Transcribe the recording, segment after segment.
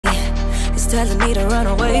telling me to run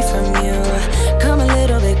away from you. Come a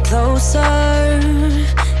little bit closer.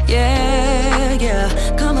 Yeah,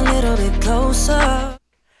 yeah. Come a little bit closer.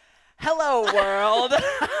 Hello, world.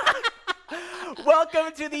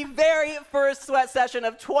 Welcome to the very first sweat session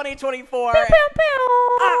of 2024.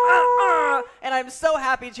 And I'm so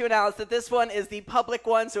happy to announce that this one is the public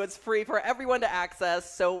one, so it's free for everyone to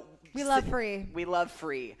access. So we love free. We love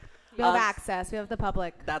free. We have access. We have the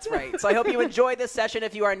public. That's right. So I hope you enjoy this session.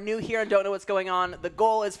 If you are new here and don't know what's going on, the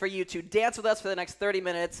goal is for you to dance with us for the next 30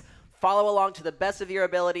 minutes. Follow along to the best of your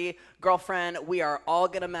ability. Girlfriend, we are all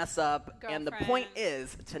going to mess up. And the point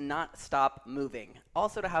is to not stop moving.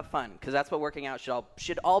 Also to have fun, because that's what working out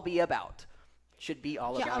should all be about. Should be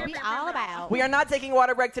all about. We are not taking a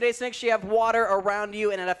water break today, so make sure you have water around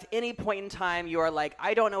you. And at any point in time you are like,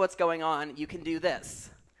 I don't know what's going on, you can do this.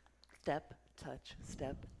 Step, touch,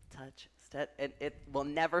 step, touch, step. And it will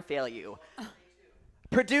never fail you.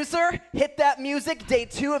 Producer, hit that music. Day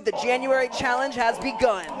 2 of the January challenge has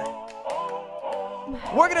begun.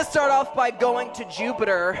 We're going to start off by going to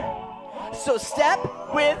Jupiter. So step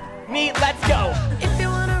with me. Let's go. If you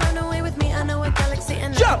wanna run away with me, I know a galaxy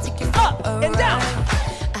and jump up and down.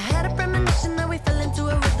 I had a premonition that we fell into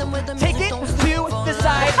a rhythm with the take it to the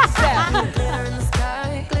side step. Glitter in the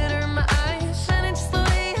sky, glitter in my eyes, shining just the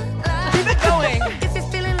way you like. Keep it going. If you're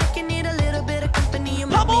feeling like you need a little bit of company, you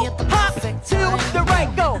meet me at the hop perfect to time. the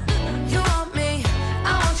right. Go. You want me,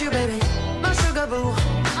 I want you, baby. My sugar boo,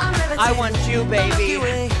 I'm levitating. I want you, baby.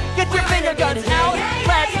 Get your finger guns out.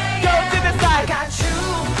 Let's go to the side. I got you.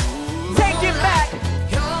 Take it back.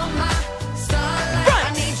 You're my starlight. Front.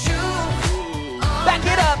 I need you. Back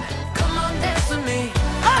it up. Come on, dance with me.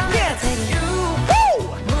 Again. You.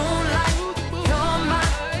 Woo! Moonlight, you're my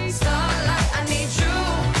starlight. I need you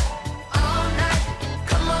all night.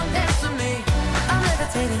 Come on, dance with me. I'm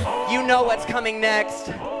levitating. You know what's coming next.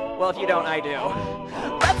 Well, if you don't, I do.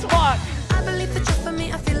 Let's walk. I believe that you're for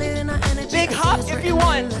me. I feel it in our energy. Big hop if you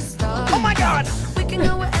want. Oh my God. We can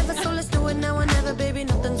go wherever, so let's do it now or never, baby.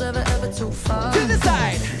 Nothing's ever too far. To the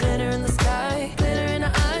side. Glitter in the sky, glitter in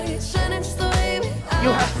our eyes, shining just the way we are.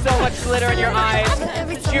 You have so much glitter in your eyes.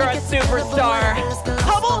 You're a superstar.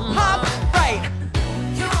 Hubble, hop, right.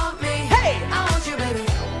 You want me? Hey. I want you, baby.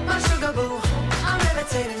 My sugar boo. I'm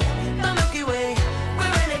levitating. The Milky Way.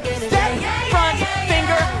 We're renegading. Step, front,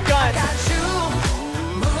 finger, gun. Got you.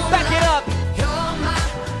 Back it up. You're my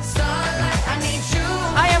starlight. I need you.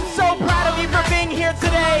 I am so proud of you for being here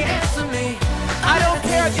today. Dance with me. I don't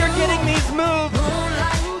care if you're getting these moves.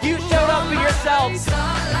 Moonlight. You showed up for yourself.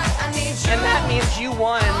 Starlight. I need you. And that means you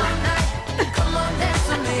won. Come on, dance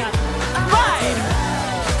with me. Ride.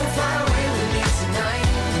 You can fly away with me tonight.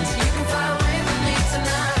 You can fly away with me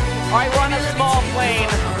tonight. All right, we're on a small plane.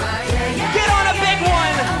 Get on a big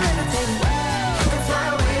one. You can fly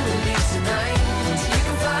away with me tonight. You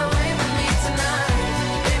can fly away with me tonight.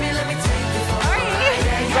 Baby, let me take you for a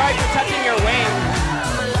ride. Sorry for touching your wing.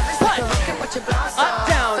 Up,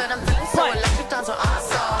 down, punch.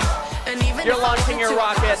 You're launching your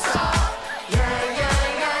rockets.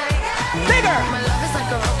 Bigger. My love is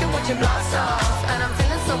like a rocket watch it blast off. And I'm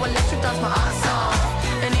feeling so electric, that's my ass off.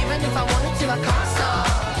 And even if I wanted to, I can't stop.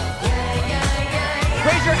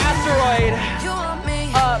 Raise your asteroid. You want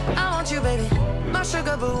me, up. I want you, baby. My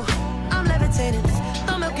sugar boo, I'm levitating.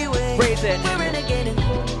 The Milky Way, Raise it. we're renegading.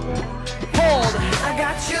 Hold. I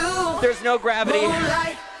got you. There's no gravity.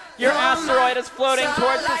 Moonlight, Your you're asteroid my is floating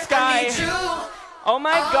towards the starlight. sky. I need you. Oh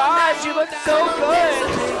my gosh, you look so good.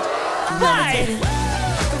 Fly. You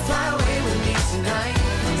can fly away with me tonight.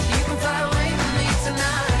 You can fly away with me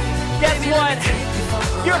tonight. Guess what?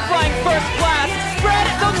 You're flying first class. Spread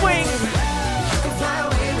the wings. You can fly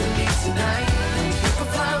away with me tonight. You can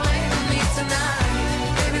fly away with me tonight.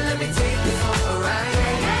 Baby, let me take you for a ride.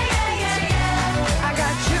 I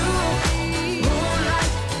got you.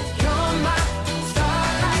 Moonlight, you're my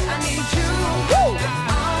starlight. I need you. Woo.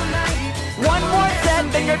 All night. One more set,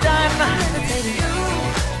 then you're done. Levitating. You.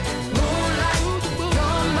 Moonlight,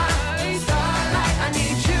 you're my starlight. I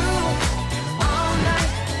need you. All night.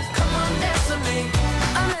 Come on, dance with me.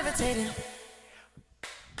 I'm levitating.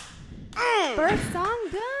 First song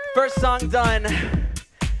done. First song done.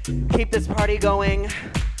 Keep this party going.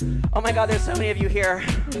 Oh my God, there's so many of you here.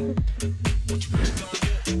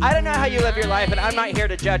 I don't know how you live your life, and I'm not here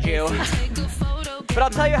to judge you. But I'll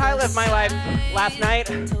tell you how I lived my life last night,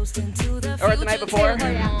 or the night before.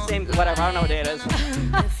 Same, whatever, I don't know what day it is.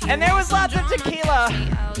 And there was lots of tequila.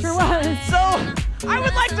 Sure was. So I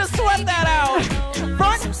would like to sweat that out.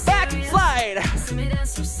 Front, back, slide.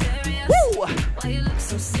 Woo!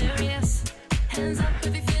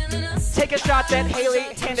 Take a shot that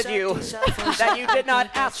Haley handed you that you did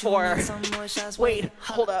not ask for. Wait,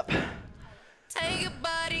 hold up.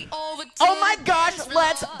 Oh my gosh,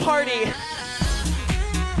 let's party.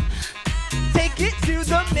 Take it to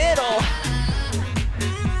the middle.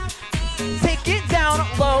 Take it down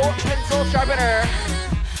low, pencil sharpener.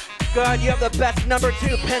 Good, you have the best number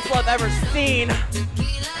 2 pencil I've ever seen.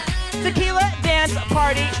 Tequila dance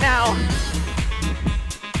party now.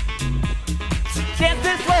 Dance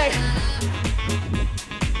this way.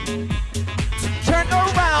 Turn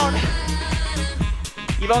around.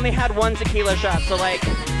 You've only had 1 tequila shot, so like,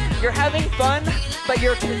 you're having fun, but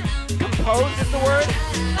you're composed is the word.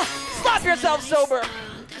 Slap yourself sober.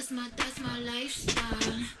 That's my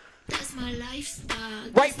lifestyle. That's my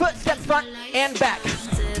lifestyle. Right foot steps front and back.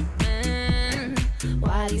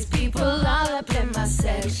 Why these people all up in my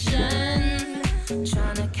section?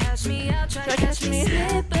 Trying to catch me out, try to catch me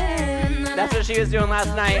slipping. That's what she was doing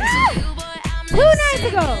last night. 2 nights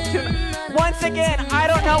ago. Once again, I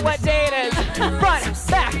don't know what day it is. Front,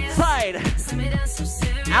 back, side.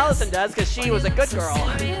 Allison does because she was a good girl.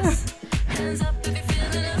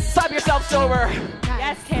 Slap yourself sober.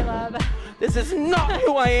 Yes, Caleb. This is not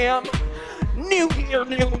who I am. New year,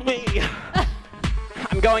 new me.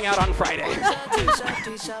 I'm going out on Friday.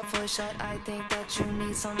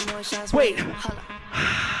 Wait.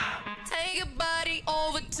 Take your body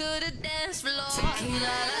over to the dance floor.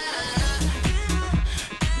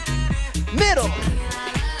 Middle.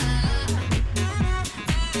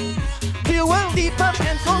 Do a deeper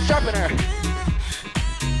pencil sharpener.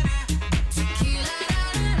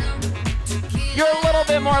 You're a little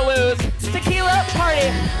bit more loose. Tequila party.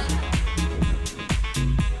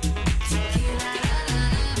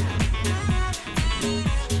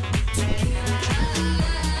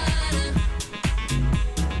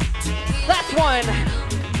 Last one.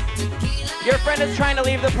 Your friend is trying to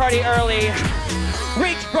leave the party early.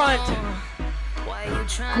 Reach front.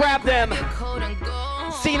 Grab them.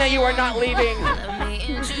 Cena, you are not leaving.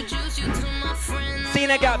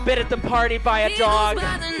 Cena got bit at the party by a dog.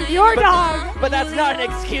 Your dog. But that's not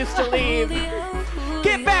an excuse to leave.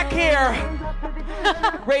 Get back here.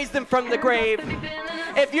 Raise them from the grave.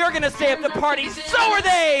 If you're gonna stay at the party, so are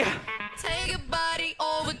they. Take your body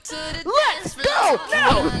over to the Let's go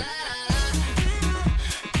now.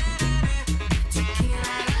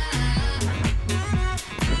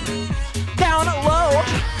 Down low.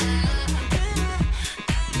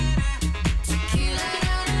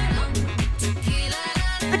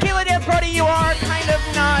 Tequila dance party, you are kind of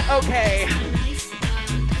not okay.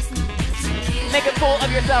 Make a fool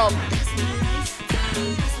of yourself.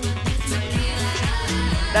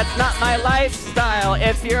 That's not my lifestyle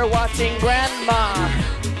if you're watching Grandma.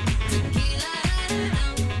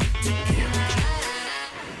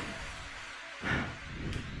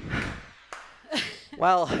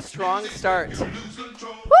 Well, strong start. Woo!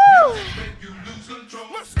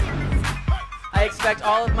 I expect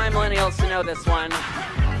all of my millennials to know this one.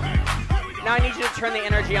 Now I need you to turn the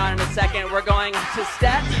energy on in a second. We're going to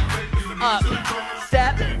step, up,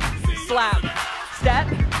 step, slap, step,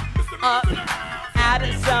 up, add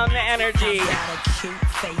some energy. Got a cute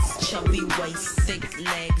face, chubby waist, thick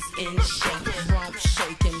legs in shape, rump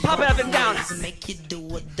shaking. Pop it up and down. Make you do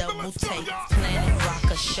a double take. Planet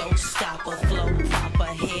rocker, showstopper, flow proper,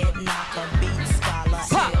 head knocker, beat scholar,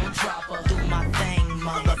 Pop. L dropper. Do my thing,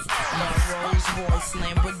 mother. My Rolls Royce,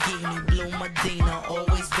 Lamborghini, Blue Medina,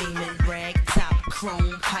 always beaming, rag top,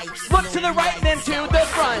 chrome pipes. Look to the right and then to the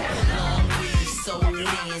front. Long weed, sold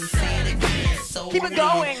in, say it again, sold Keep it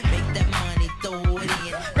going. in. Make that money, throw it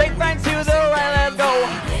in. Grapevine to the right, let's go.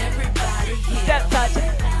 Everybody here. Step touch.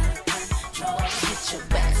 Get your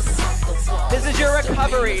backs off the wall. This is your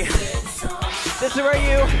recovery. This is where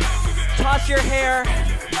you toss your hair,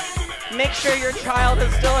 make sure your child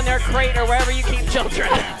is still in their crate or wherever you keep children.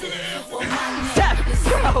 Step,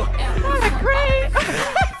 go. What a crate.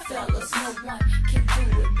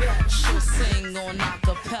 She'll sing on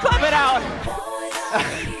acapella. Clap it out.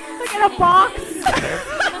 Look at a box.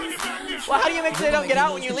 Well, how do you make sure they don't get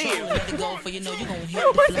out when you leave? Let it go, for you know you gon' hit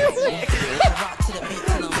the floor. Rock to the beat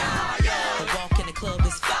till I'm higher. The walk in the club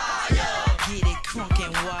is fire. Get it crunk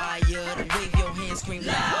and wired. Wave your hands, scream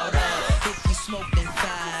louder. If you smoke, then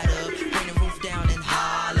fired up. Bring the roof down and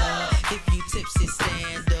holler. If you tipsy,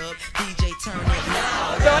 stand up. DJ, turn it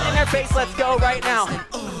louder. Throw it in their face, let's go right now.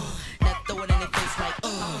 Now throw it in their face like,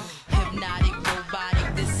 hypnotic,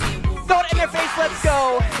 robotic. This here will Throw it in their face, let's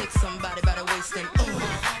go. take somebody by the waist and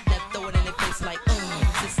now throw it in their face like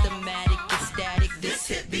systematic, ecstatic. This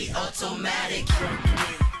hit be automatic.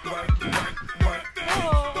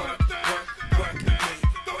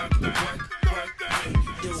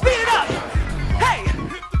 Speed it up.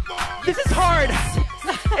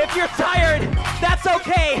 If you're tired, that's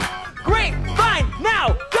okay. Great, fine,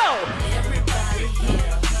 now, go!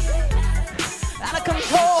 Out of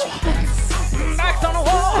control. Backs on the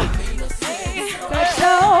wall. Let's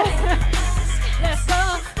go. Let's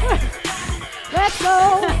go. Let's go.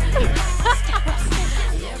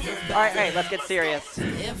 All right, let's get serious.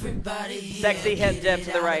 Sexy hip dip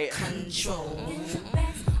to the right.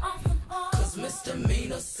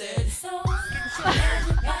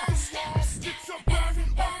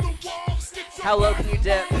 How low can you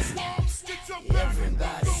dip?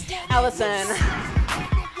 Allison.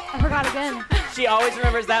 I forgot again. She always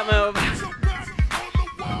remembers that move.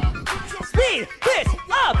 Speed this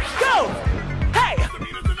up, go! Hey!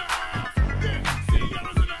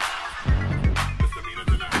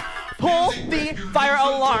 Pull the fire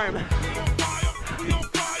alarm.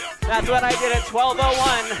 That's what I did at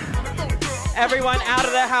 12:01. Everyone out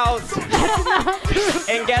of the house.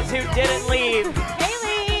 And guess who didn't leave?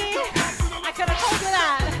 Haley! I could have told you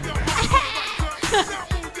that.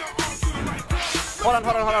 Hold on.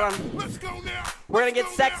 We're gonna get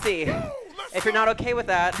sexy. If you're not okay with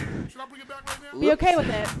that, Be okay with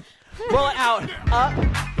it. roll it out, up,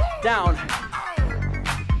 down.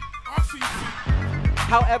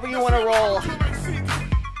 However you want to roll.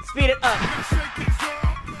 Speed it up.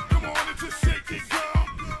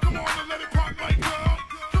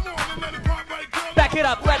 Back it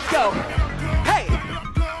up, let's go. Hey!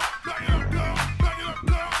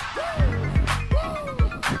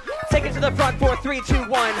 Take it to the front, 4, 3, 2,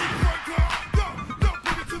 1.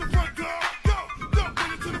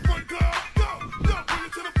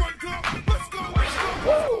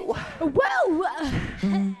 Whoa!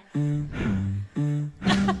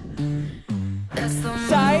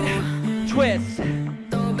 Side twist.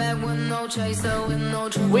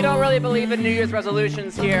 We don't really believe in New Year's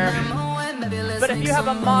resolutions here, but if you have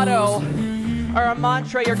a motto or a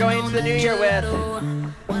mantra you're going into the new year with,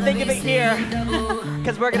 think of it here,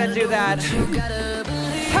 because we're going to do that.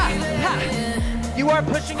 Ha, ha. You are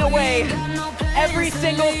pushing away every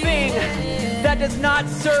single thing that does not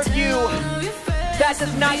serve you, that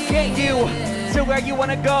does not get you to where you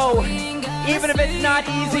want to go, even if it's not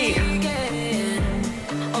easy.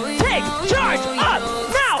 Take charge up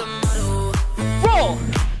now. Roll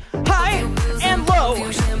high and low.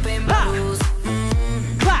 Ha.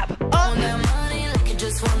 Clap up.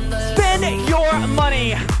 Spend your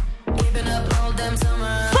money.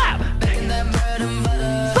 Clap.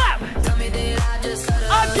 Clap.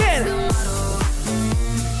 Again.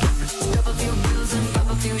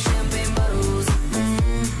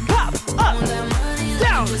 Clap up.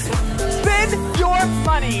 Down. Spend your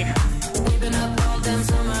money.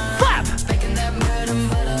 Clap.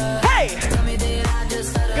 Hey.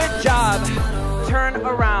 Good job. Turn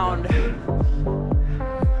around.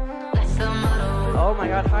 Oh my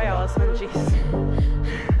God. Hi, Allison. Jeez.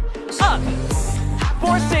 Up.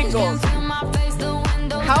 4 singles.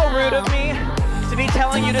 How rude of me to be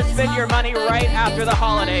telling you to spend your money right after the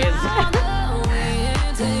holidays.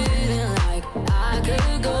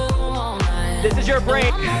 This is your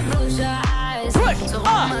break. Push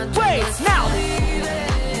away now.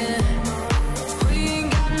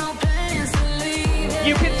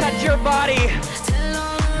 You can touch your body.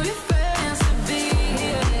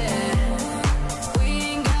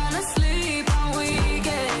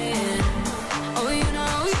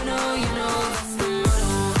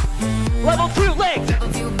 Level 2 legs.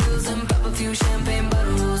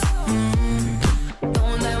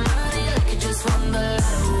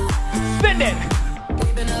 Spin it.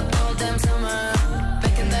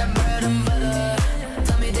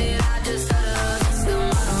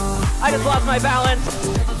 I just lost my balance.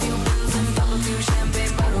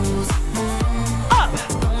 Up.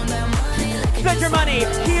 Spend your money.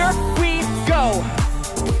 Here we go.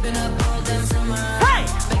 Hey.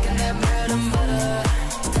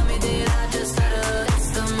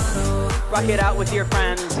 Rock it out with your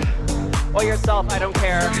friends or yourself, I don't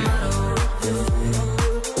care.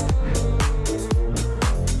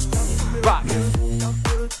 Rock.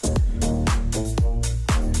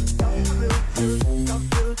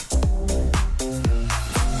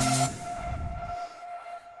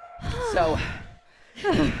 So,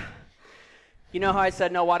 you know how I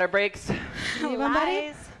said no water breaks?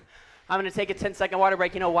 Lies. I'm going to take a 10-second water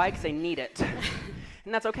break. You know why? Because I need it.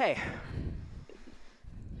 And that's okay.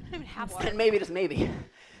 I don't even have one. And maybe, just maybe,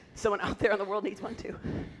 someone out there in the world needs one too.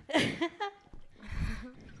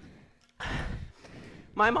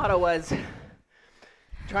 My motto was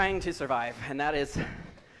trying to survive, and that is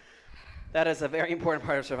a very important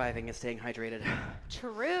part of surviving, is staying hydrated.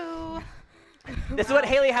 True. This is what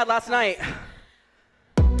Haley had last night.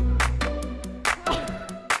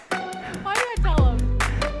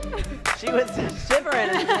 She was shivering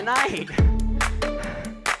tonight.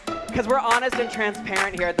 Because we're honest and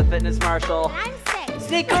transparent here at the Fitness Marshall. I'm sick.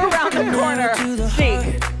 Sneak her around the corner.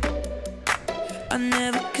 Sneak.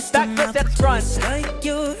 Back foot steps front.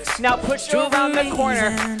 Now push you around the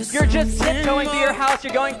corner. You're just tiptoeing through your house.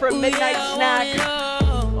 You're going for a midnight snack.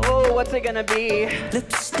 Oh, what's it gonna be?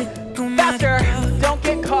 Faster. Don't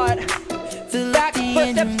get caught. Back foot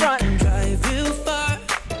steps front.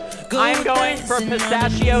 I'm going for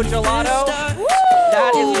pistachio gelato.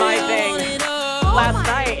 That is my thing. Last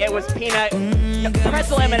night it was peanut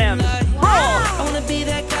pretzel M&M's. Roll. I wanna be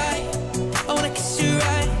that guy. I wanna kiss your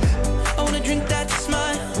eyes. I wanna drink that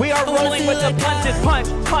smile. We are rolling with the punches. Punch,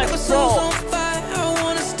 punch, roll. I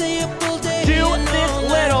wanna stay up all day. Do this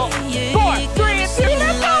little. 4, 3, 2,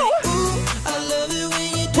 let's go. I love it when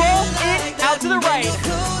you do Roll like it out to the right.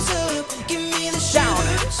 Give me the Down.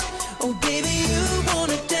 shivers. Oh baby, you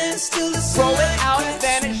wanna dance till the sun Roll it out, cracks.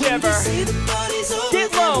 then When shiver. they say the party's over,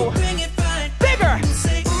 Get low. bring it right. Bigger.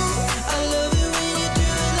 Say, I love it when you do it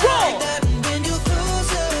Roll. like that. And when you're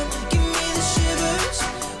closer, give me the shivers.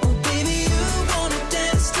 Oh baby, you wanna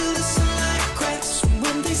dance till the sunlight cracks.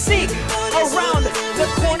 When they say Sneak the party's around over, the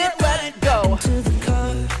corner. Let's go. to the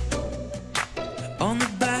car, on the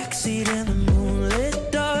back seat in the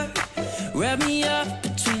moonlit dark. Wrap me up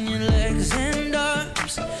between your legs and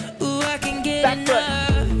arms. Ooh, I can get Back foot.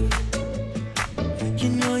 enough. You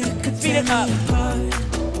know you could Speed it tear up. me apart.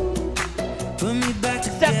 Put me back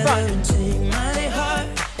together front. and take my heart.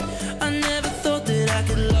 I never thought that I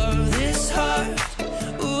could love this hard.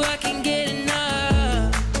 Ooh, I can get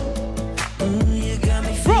enough. Ooh, you got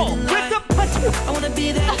me Roll feeling with like the punches. I wanna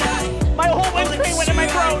be that guy. My whole windscreen went in my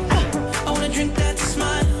throat. I wanna drink that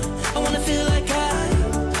smile. I wanna feel like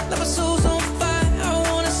like my soul's on fire. I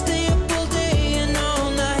wanna stay up all day and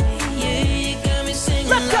all night. Yeah, you got me singing.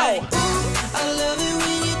 Let's go. like, ooh, I love it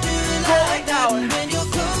when you do it Roll like it that. down. And when you're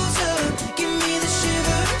closer, give me the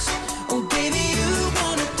shivers. Oh baby, you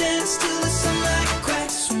wanna dance till the sunlight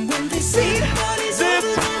cracks. And when they say the party's this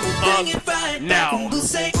over, then we'll bring it right now. back. And we'll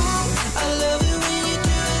say, ooh, I love it when you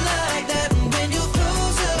do it like that. And when you're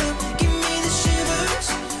closer, give me the shivers.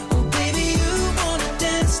 Oh baby, you wanna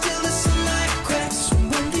dance till the sunlight cracks. And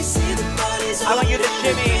when they say the party's over, I want you to then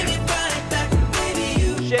we'll shimmy. bring it right back. Baby,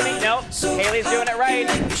 you Shimmy. Nope. Haley's doing it right.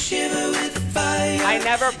 make me shiver with fire. I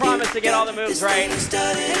never promised to get all the moves right.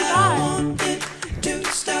 Started, I want it to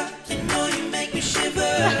stop. You know you make me shiver.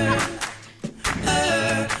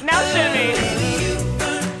 Now shimmy. Baby, you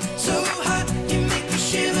burn so hot. You make me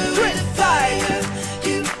shiver Switch with sides. fire.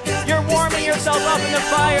 You got You're this warming thing yourself up in the started, I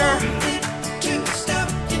fire. want it to stop.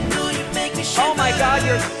 You know you make me shiver. Oh my God,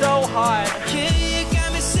 you're so hot. Yeah, you got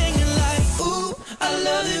me singing like, ooh, I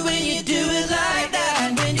love it when you do it like that.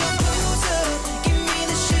 And when you're closer, give me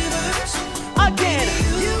the shivers. Again.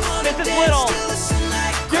 You wanna This is dance little. till the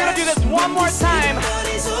sunlight You're gonna do cracks. this one more time.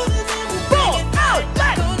 Party's over, then we'll Boom. bring it Out.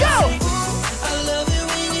 back. Let's go. I love it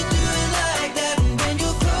when you do it like that. And when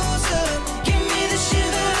you're closer, give me the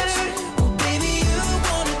shivers. Oh baby, you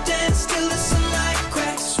wanna dance till the sunlight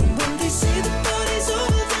cracks. And when they say the party's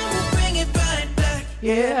over, then we'll bring it right back.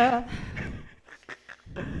 Yeah.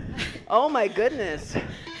 Oh my goodness.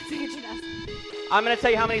 I'm gonna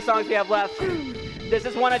tell you how many songs we have left. This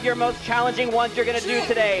is one of your most challenging ones you're gonna do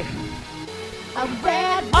today. A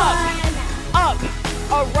red Up, one. up,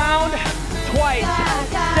 around, twice.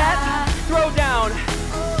 Step, throw down.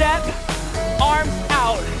 Step, arms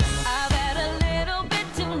out. I've had a little bit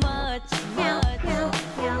too much.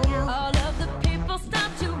 All of the people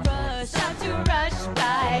start to rush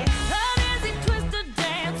by. An easy twisted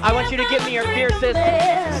dance. I want you to give me your fiercest,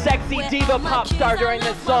 sexy diva pop star during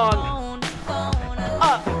this song.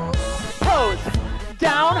 Up, pose,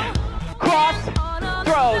 down, cross,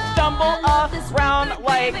 throw, stumble around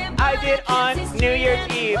like I did on New Year's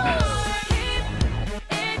Eve.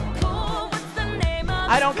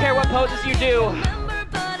 I don't care what poses you do.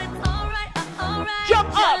 Jump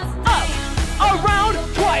up, around,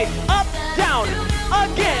 twice, up, down,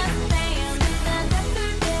 again.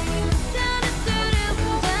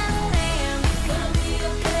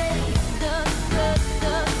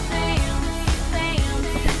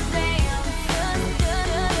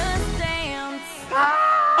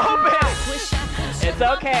 It's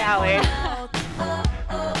okay, Allie.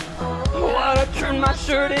 Wanna turn my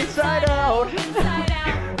shirt inside out.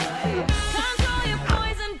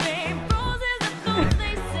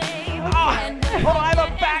 Oh, I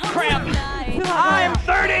have a back cramp. I'm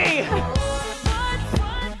 30.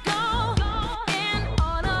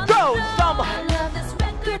 Go, stumble.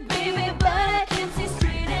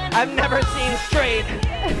 I've never seen straight.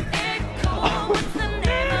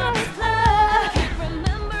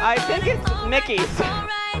 I think it's Mickey's.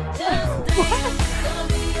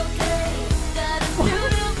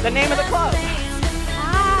 The name of the club.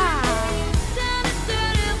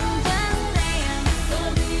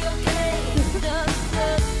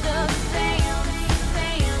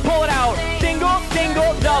 Pull it out. Single,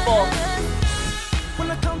 single, double.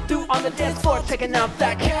 On the dance floor, checking out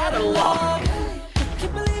that catalog.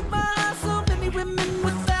 Can't believe my eyes, so many women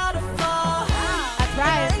without a flaw. That's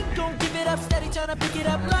right. I ain't gon' give it up, steady tryna pick it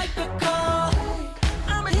up like a call.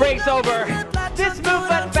 Breaks over. This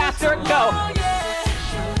movement faster, go.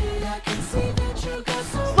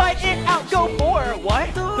 Slide it out, go 4. What?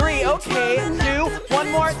 3, okay. 2, one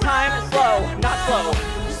more time, slow, not slow.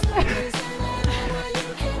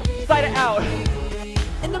 Slide it out.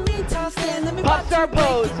 In the meantime, stand, let me Pop star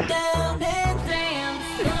pose. down and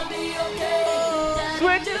dance. Gonna be okay.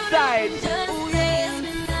 Switch sides.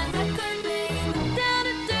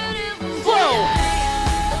 Slow.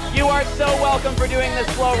 You are so welcome for doing this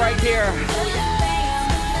slow right here.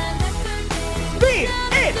 Speed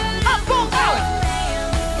it up, go out.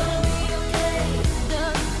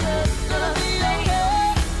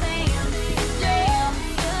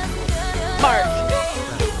 March.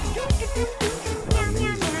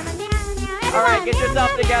 All right, get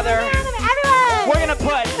yourself together. Everyone. We're gonna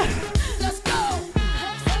put.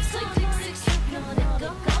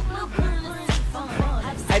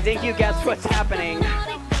 I think you guessed what's happening.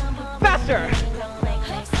 Faster.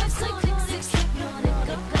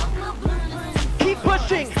 Keep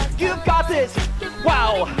pushing. You've got this.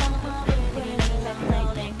 Wow.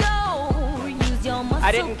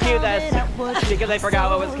 I didn't cue this because I forgot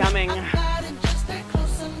what was coming.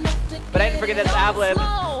 But I didn't forget this ad-lib.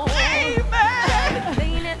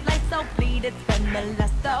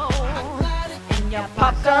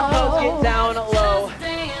 Pop star pose, get down low.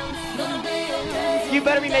 You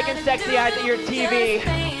better be making sexy eyes at your TV.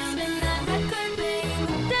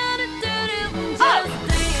 Up!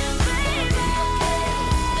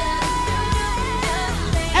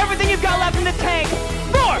 Everything you've got left in the tank.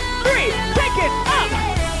 4, 3, take it up!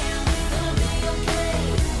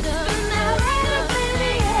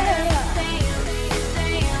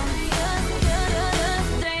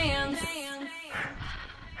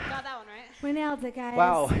 Got that one right. We nailed it, guys.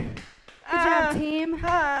 Wow. Good job, team.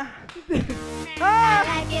 Ah. I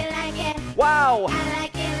like it. Wow. I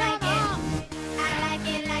like it.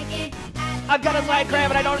 I've got a side cramp,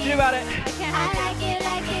 but I don't know what to do about it. I like it.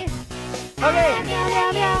 Okay. Meow,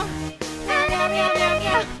 meow. Meow, meow,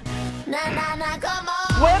 meow. Na, come on.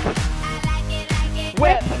 Whip. I like it.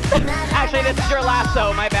 Whip. Actually, this is your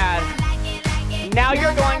lasso. My bad. Now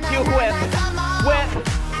you're going to whip. Whip.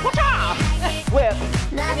 Wha-cha! Whip.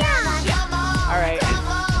 All right.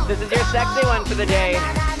 This is your sexy one for the day.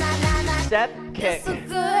 Step, kick. So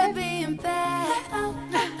good being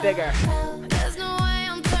bad. Bigger. There's no way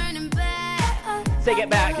I'm turning back. Take it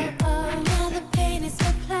back. Now the pain is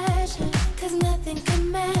for pleasure, 'cause nothing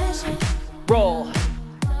can measure. Roll.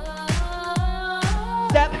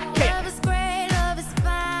 Step, kick. Love is great, love is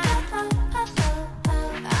fine.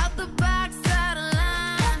 Out the box, out of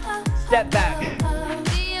line. Step back.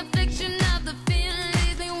 The affliction of the feeling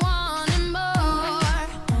leaves me wanting more.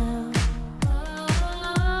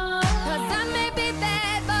 'Cause I may be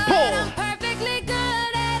bad, but Pull. I'm perfectly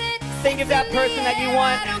good at it. Think of that person that you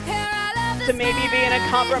want I don't care, I love to the maybe be in a smell.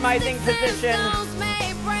 compromising Sticks and position stones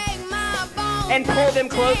may break my bones, and pull them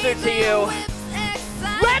closer to you. whips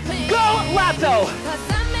excite Let's me. go, lasso. 'Cause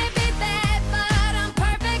I may be bad, but I'm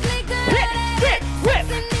perfectly good Hit, at hit, it. whip.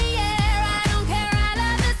 Sticks in the air, I don't care, I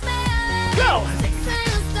love the smell of it. Go. Sticks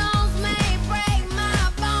and stones may break my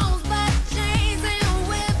bones, but chains and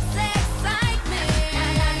whips excite me.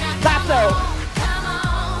 Lasso. Come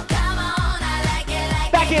on, I like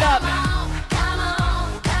it. Back it up. Come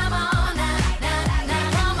on, now,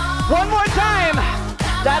 come on. One more time.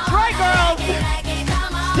 That's right, girls.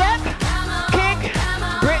 Step, kick.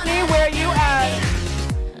 Brittany, where you at?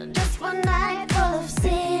 Just one night full of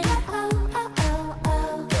sin.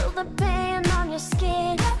 Feel the pain on your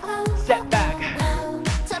skin. Step back.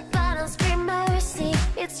 Tap out and scream mercy.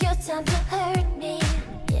 It's your time to hurt me.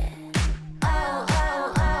 Yeah. Oh.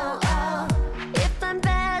 If I'm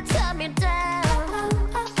bad, tell me down.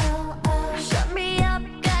 Shut me up,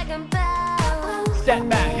 gag and bow. Step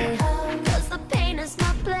back. 'Cause the pain is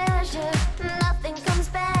my pleasure. Nothing comes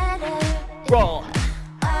better. Roll.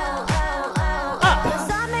 Up. 'Cause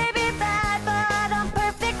I may be bad, but I'm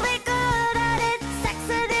perfectly good at it. Sex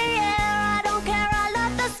in the air, I don't care, I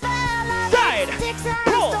love the smell of Side. it. Sticks and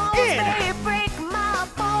Pull stones in. may break my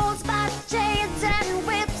bones, but chains and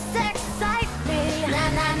whips excite me. Did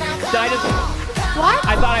I just? What?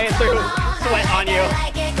 I thought I threw sweat on you.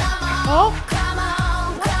 Like it, Oh. Come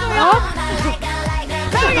on, come Oh. on, I like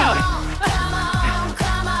it. There we go. Come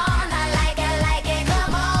on, I like it.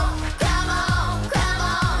 Come on,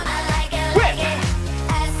 I like it. Whip.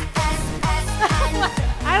 S, S, S, N,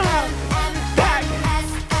 I don't know. M, Back. S,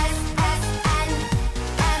 S, S, N,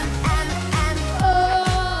 M, M, M.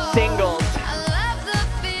 Oh. Singles. I love the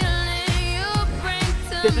feeling you bring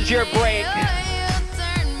to This is your me. break. You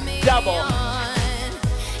turn me Double. on.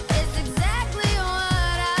 It's exactly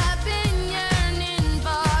what I've been yearning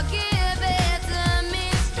for. Give it to me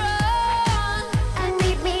strong. And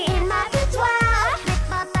meet me in my boudoir. Make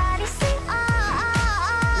my body sing.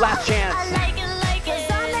 Last chance. I like it, like it.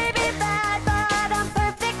 'Cause I may be bad, but I'm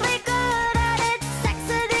perfectly good at it. Sex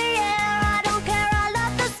of the air, I don't care. I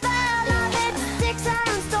love the smell of it. Sticks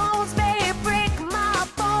and stones may break my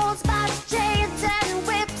bones, but chains and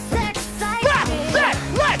whips excite me.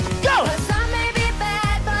 Let's go. 'Cause I may be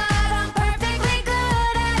bad, but I'm perfectly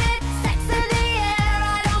good at it. Sex of the air,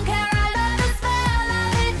 I don't care. I love the smell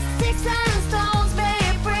of it. Sticks and stones may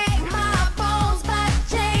break my bones, but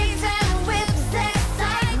chains and whips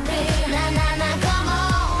excite me. Na na na, come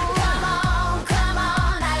on,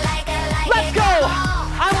 I like it, like it. Let's go.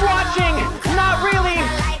 I'm watching. Not really,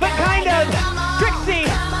 but kind of. Trixie,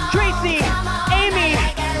 Tracy, Amy,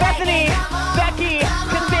 Bethany, Becky,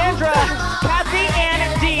 Cassandra, Kathy, and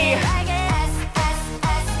Dee.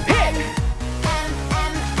 Hit.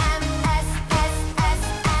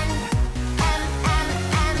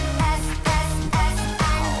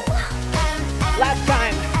 Last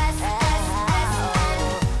time.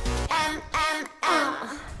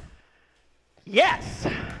 Yes.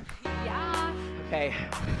 Okay.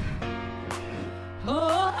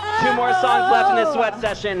 2 more songs left in this sweat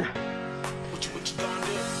session.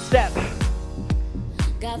 Step.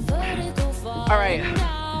 All right.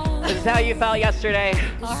 This is how you felt yesterday.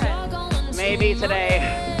 Maybe today.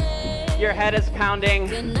 Your head is pounding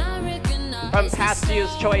from past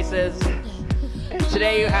used choices. And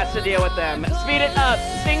today you have to deal with them. Speed it up.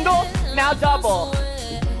 Single, now double.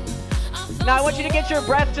 Now I want you to get your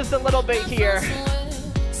breath just a little bit here.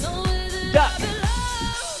 Duck.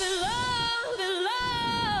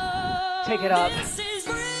 Take it up.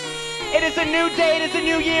 It is a new day, it is a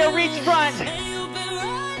new year. Reach front.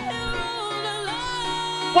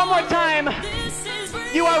 One more time.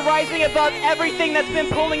 You are rising above everything that's been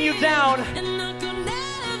pulling you down.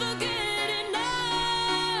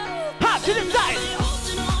 Hop to the side.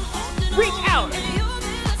 Reach out.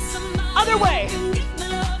 Other way.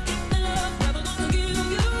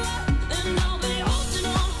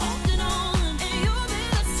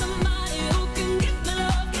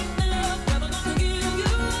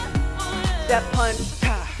 Step punch,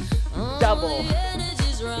 double.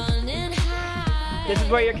 This is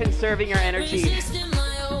where you're conserving your energy.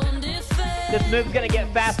 This move's gonna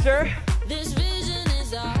get faster.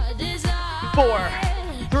 4,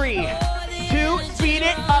 3, 2, speed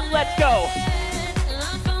it up, let's go.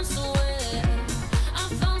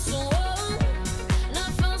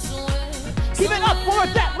 Keep it up, one more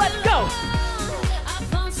step, let's go.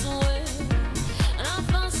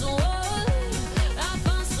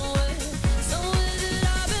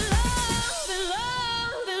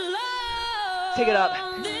 Take it up.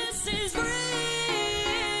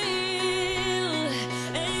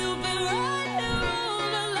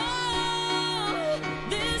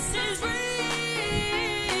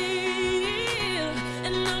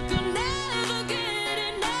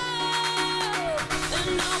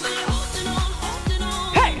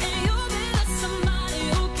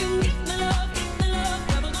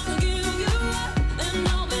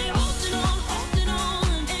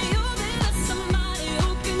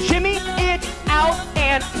 Shimmy it out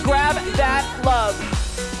and grab that love.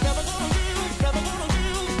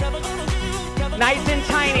 Nice and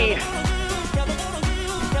tiny.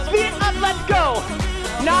 Speed it up, let's go.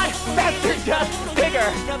 Not faster, just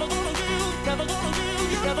bigger.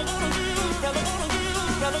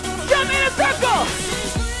 Jump in a circle.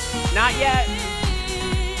 Not yet.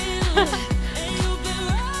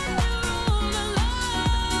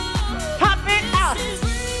 Hop it out.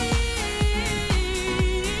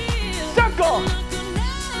 Circle.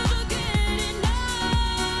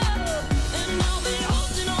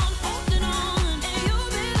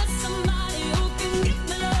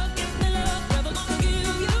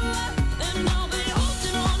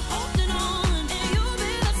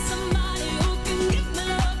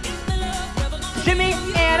 Shimmy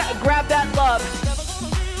and grab that love.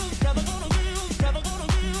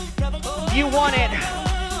 You want it,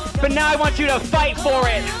 but now I want you to fight for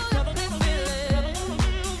it.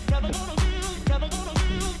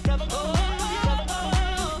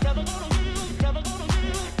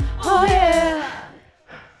 Oh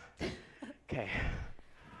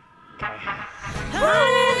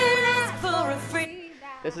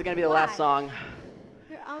is going to be the last song.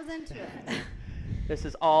 I was into it. This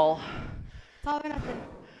is all It's all or nothing.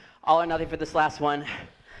 or nothing for this last one.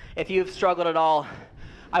 If you've struggled at all,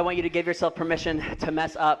 I want you to give yourself permission to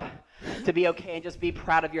mess up, to be okay, and just be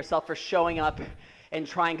proud of yourself for showing up and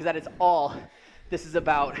trying, because that is all this is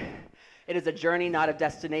about. It is a journey, not a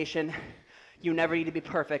destination. You never need to be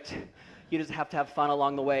perfect. You just have to have fun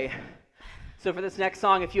along the way. So for this next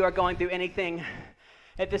song, if you are going through anything,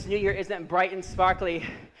 if this new year isn't bright and sparkly,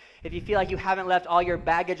 if you feel like you haven't left all your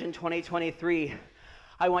baggage in 2023,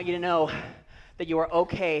 I want you to know that you are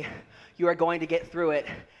okay. You are going to get through it.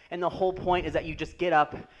 And the whole point is that you just get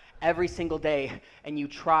up every single day and you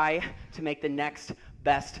try to make the next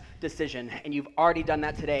best decision. And you've already done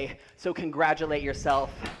that today. So congratulate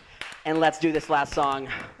yourself. And let's do this last song,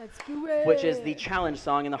 Let's do it. which is the challenge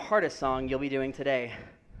song and the hardest song you'll be doing today.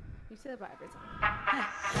 You say that about every song.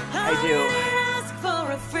 I do. Ask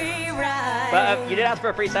for a free ride. But you did ask for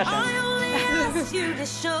a free session. I only asked you to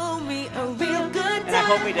show me a real good time. And I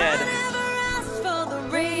hope we did. I never asked for the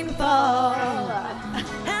rainfall.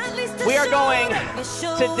 At least to We are show going that you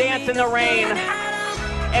showed to dance me in the rain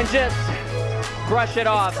that and just brush it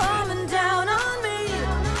off. coming down on me.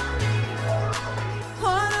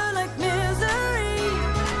 Harder like misery.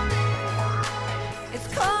 It's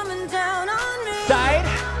coming down on me. Side,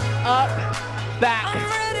 up, back,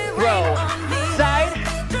 row. Side,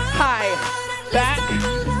 high, back,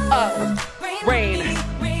 up, rain.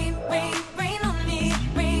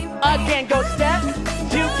 Again, go step,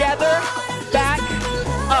 together, back,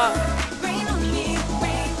 up.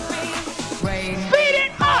 Speed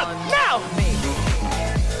it up, now.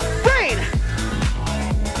 Rain.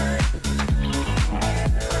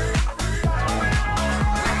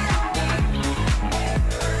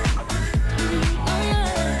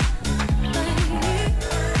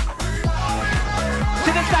 To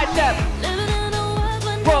the side step.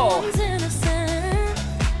 Roll.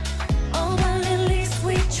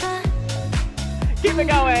 Keep it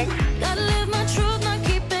going.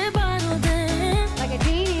 Like a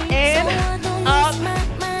genie. In, up,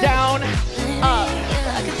 down, up.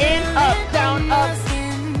 In, up, down, up.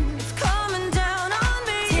 It's coming down on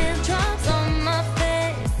me. Teardrops on my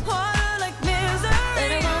face. Harder like misery.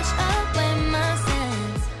 Let it wash away my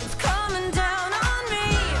sins. It's coming down on me.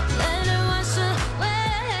 Let it wash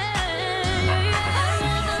away. I'd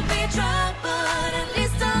rather be dry, but at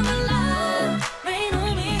least I'm alive. Rain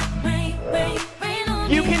on me, rain, rain, rain on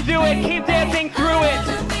me. You can do it. Keep dancing through it. I'd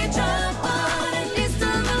rather be dry, but at least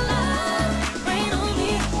I'm alive. Rain on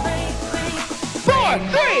me, rain, rain. 4,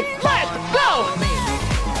 3, let's go.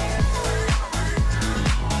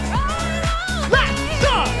 Last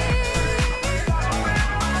song.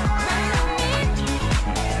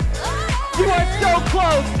 You are so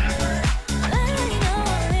close.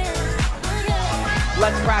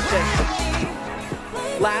 Let's practice.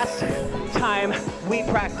 Last time we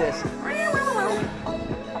practice.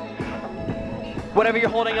 Whatever you're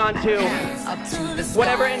holding on to,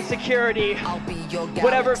 whatever insecurity,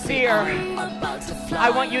 whatever fear, I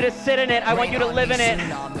want you to sit in it. I want you to live in it,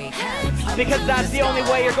 because that's the only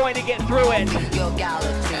way you're going to get through it.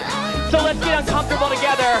 So let's get uncomfortable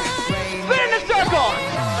together. Spin in a circle.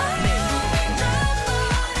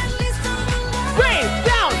 Rain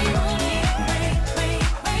down.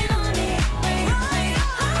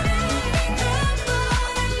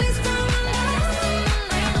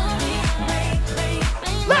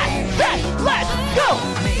 Let's go.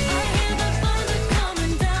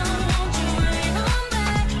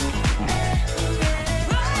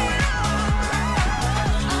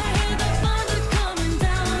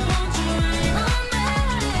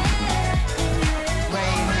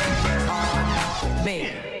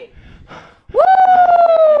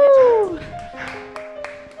 Woo!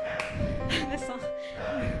 This song.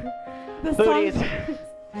 Booties,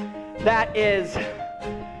 that is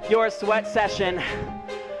your sweat session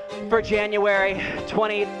for January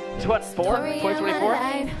 2024.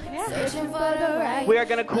 We are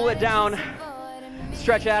going to cool it down,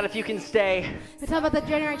 stretch it out if you can stay. Let's talk about the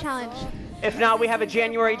January challenge. If not, we have a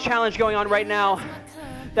January challenge going on right now.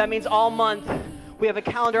 That means all month we have a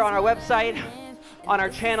calendar on our website, on our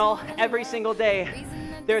channel, every single day.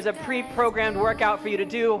 There's a pre-programmed workout for you to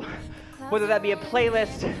do, whether that be a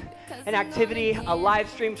playlist, an activity, a live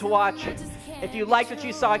stream to watch. If you liked what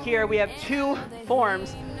you saw here, we have 2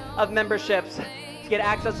 forms of memberships to get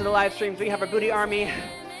access to the live streams. We have our Booty Army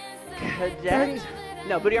Cadet,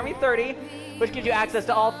 Booty Army 30, which gives you access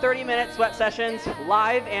to all 30-minute sweat sessions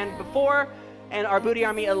live and before, and our Booty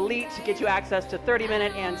Army Elite to get you access to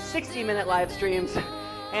 30-minute and 60-minute live streams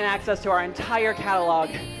and access to our entire catalog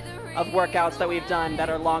of workouts that we've done that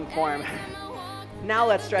are long form. Now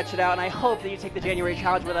let's stretch it out, and I hope that you take the January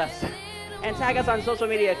challenge with us. And tag us on social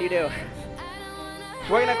media if you do.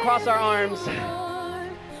 We're gonna cross our arms,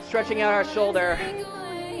 stretching out our shoulder,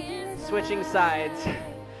 switching sides.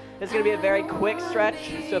 This is gonna be a very quick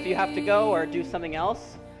stretch, so if you have to go or do something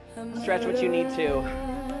else, stretch what you need to.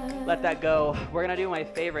 Let that go. We're gonna do my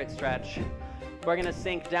favorite stretch. We're gonna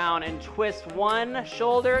sink down and twist one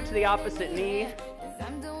shoulder to the opposite knee.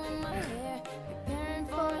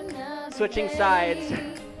 Switching sides.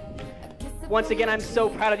 Once again, I'm so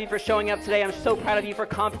proud of you for showing up today. I'm so proud of you for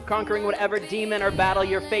conquering whatever demon or battle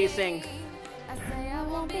you're facing.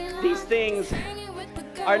 These things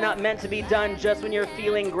are not meant to be done just when you're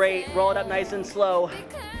feeling great. Roll it up nice and slow.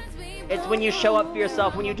 It's when you show up for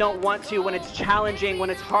yourself, when you don't want to, when it's challenging, when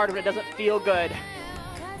it's hard, when it doesn't feel good.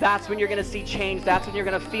 That's when you're gonna see change. That's when you're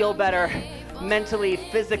gonna feel better. Mentally,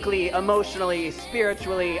 physically, emotionally,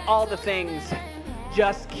 spiritually, all the things.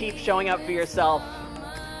 Just keep showing up for yourself.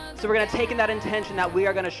 So we're gonna take in that intention that we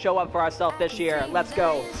are gonna show up for ourselves this year. Let's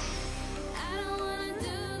go.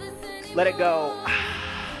 Let it go.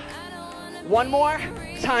 One more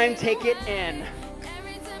time, take it in.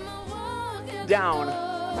 Down.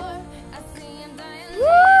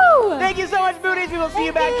 Woo! Thank you so much, booties. We will see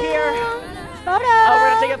you back here. Photo. We're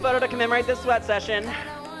gonna take a photo to commemorate this sweat session.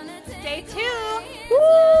 Day 2.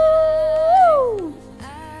 Woo!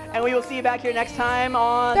 And we will see you back here next time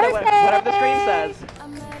on Thursday. whatever the screen says.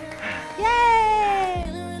 Yay!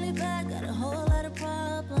 Feeling really bad, got a whole lot of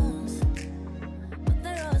problems, but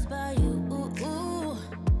they're always by you.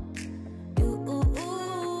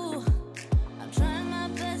 I'm trying my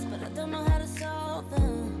best, but I don't know how to solve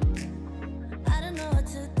them. I don't know what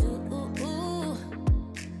to do.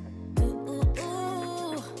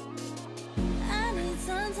 I need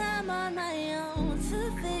some time on my own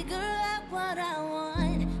to figure out what I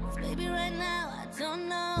want. 'Cause baby, right now I don't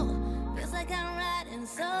know. Feels like I'm riding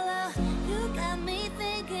solo. You got me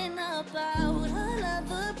thinking about all of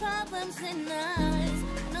the problems in us.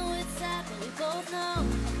 I know it's sad, but we both know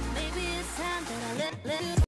maybe it's time that I let you.